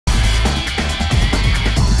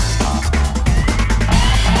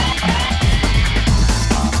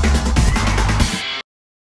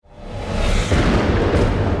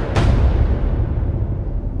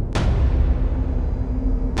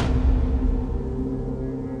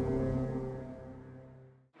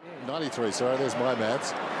93, sorry, there's my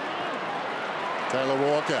maths. Taylor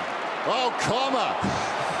Walker. Oh, comma!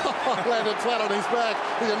 Landed flat on his back.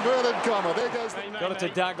 The inverted comma. There goes. Got it to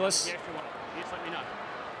Douglas.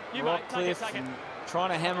 Rockcliffe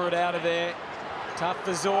trying to hammer it out of there. Tough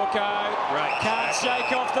for Zorko. Right. Can't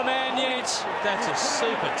shake off the man yet. That's a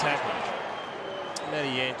super tackle.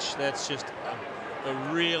 Matty Yench, that's just a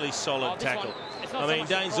really solid tackle. I mean,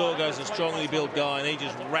 Dane Zorko's a strongly built guy, and he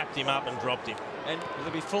just wrapped him up and dropped him. And will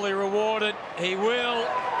he be fully rewarded? He will.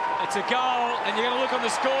 It's a goal, and you're going to look on the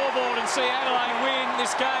scoreboard and see Adelaide win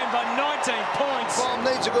this game by 19 points. Bomb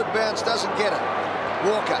needs a good bounce, doesn't get it.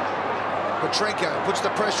 Walker. Petrenko puts the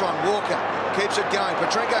pressure on. Walker keeps it going.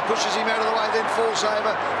 Petrenko pushes him out of the way, then falls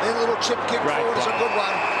over. Then a little chip kick forward is a good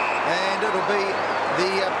one. And it'll be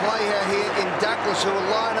the player here in Douglas who will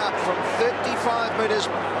line up from 35 metres,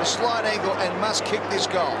 a slight angle, and must kick this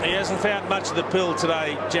goal. He hasn't found much of the pill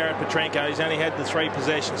today, Jared Petrenko. He's only had the 3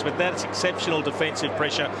 possessions, but that's exceptional defensive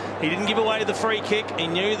pressure. He didn't give away the free kick. He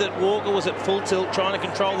knew that Walker was at full tilt, trying to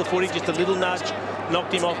control the footy. Just a little nudge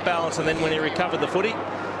knocked him off balance, and then when he recovered the footy,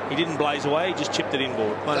 he didn't blaze away, he just chipped it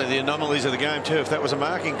inboard. One of the anomalies of the game too. If that was a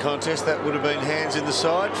marking contest, that would have been hands in the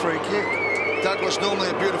side, free kick. Douglas, normally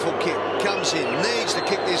a beautiful kick, comes in, needs to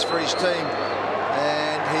kick this for his team,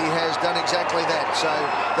 and he has done exactly that. So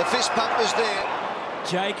the fist pump is there.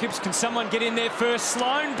 Jacobs, can someone get in there first?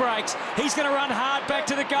 Sloan breaks. He's going to run hard back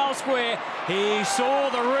to the goal square. He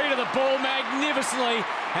saw the read of the ball magnificently,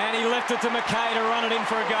 and he left it to McKay to run it in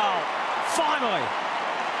for a goal. Finally.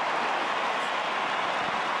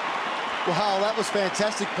 Wow, that was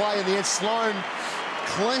fantastic play in the end. Sloan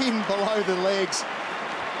clean below the legs,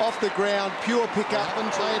 off the ground, pure pickup.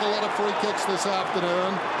 Haven't played a lot of free kicks this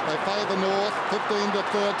afternoon. They favour North, 15 to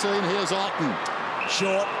 13. Here's Otten.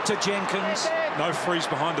 Short to Jenkins. No freeze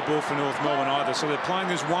behind the ball for North Melbourne either, so they're playing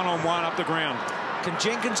this one-on-one up the ground. Can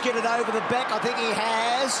Jenkins get it over the back? I think he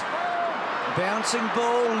has. Bouncing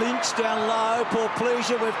ball, Lynch down low. Poor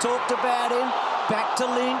Pleasure, we've talked about him. Back to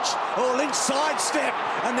Lynch. Oh, Lynch sidestep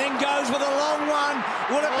and then goes with a long one.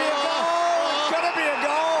 Will it be a goal? It's going to be a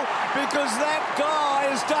goal because that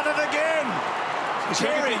guy has done it again. He's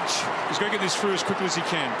going to get this through as quickly as he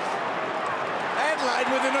can.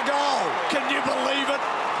 Adelaide within a goal. Can you believe it?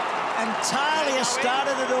 And Talia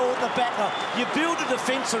started it all at the back. You build a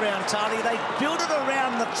defence around Talia. They built it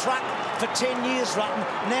around the truck for 10 years, Rutten.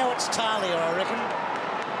 Now it's Talia, I reckon.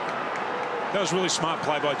 That was really smart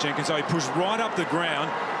play by Jenkins. He pushed right up the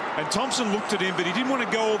ground, and Thompson looked at him, but he didn't want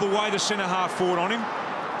to go all the way to centre-half forward on him.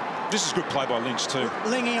 This is good play by Lynch too.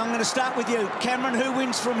 Lingy, I'm going to start with you. Cameron, who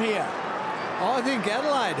wins from here? I think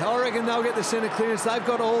Adelaide. I reckon they'll get the centre clearance. They've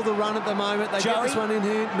got all the run at the moment. They get this one in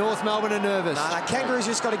here. North Melbourne are nervous. No, Kangaroos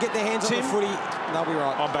just got to get their hands on the footy. They'll be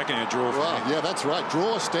right. I'm backing a draw. Well, yeah, that's right.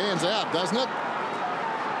 Draw stands out, doesn't it?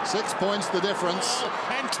 6 points the difference.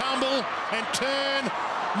 And tumble and turn.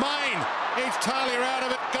 Main. It's Talia out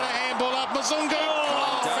of it. Got a handball up. Mazungu.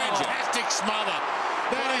 Oh, fantastic smother.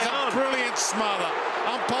 That is a brilliant smother.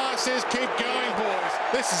 Umpire says keep going, boys.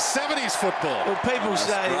 This is 70s football. Well, people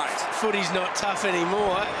say footy's not tough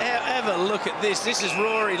anymore. Have a look at this. This is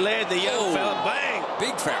Rory Laird, the young fella. Bang.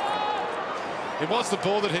 Big foul. It was the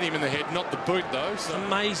ball that hit him in the head, not the boot, though. So.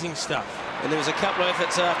 Amazing stuff. And there was a couple of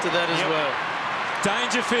efforts after that as well.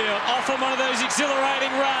 Dangerfield off on one of those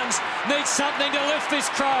exhilarating runs. Needs something to lift this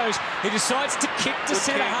Crows. He decides to kick to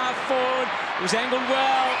centre-half forward. It was angled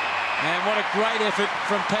well. And what a great effort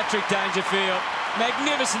from Patrick Dangerfield.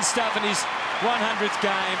 Magnificent stuff in his 100th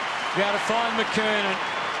game. Be able to find McKernan.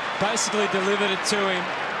 Basically delivered it to him.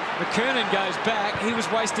 McKernan goes back. He was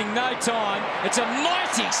wasting no time. It's a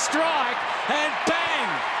mighty strike. And bang!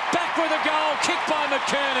 Back with a goal. Kicked by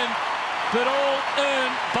McKernan. But all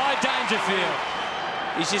earned by Dangerfield.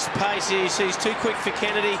 He's just pacey. He's too quick for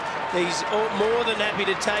Kennedy. He's more than happy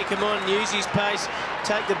to take him on, use his pace,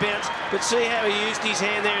 take the bounce. But see how he used his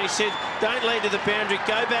hand there. He said, don't lead to the boundary,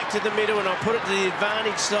 go back to the middle and I'll put it to the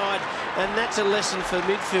advantage side. And that's a lesson for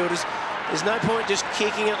midfielders. There's no point just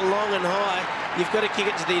kicking it long and high. You've got to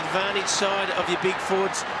kick it to the advantage side of your big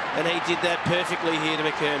forwards. And he did that perfectly here to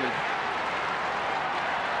McKernan.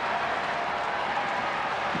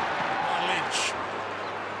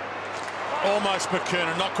 Almost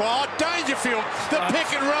McKernan, not quite. Oh, Dangerfield, the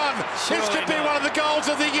pick and run. This could be one of the goals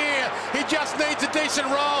of the year. He just needs a decent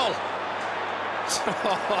roll.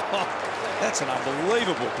 That's an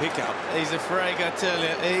unbelievable pickup. He's a freak, I tell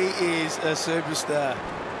you. He is a superstar.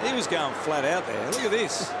 He was going flat out there. Look at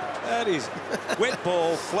this. That is wet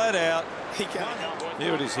ball, flat out.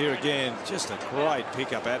 Here it is here again. Just a great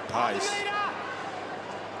pickup at pace.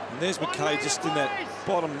 And there's McKay just in that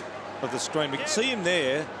bottom of the screen. We can see him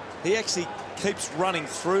there. He actually keeps running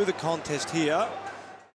through the contest here.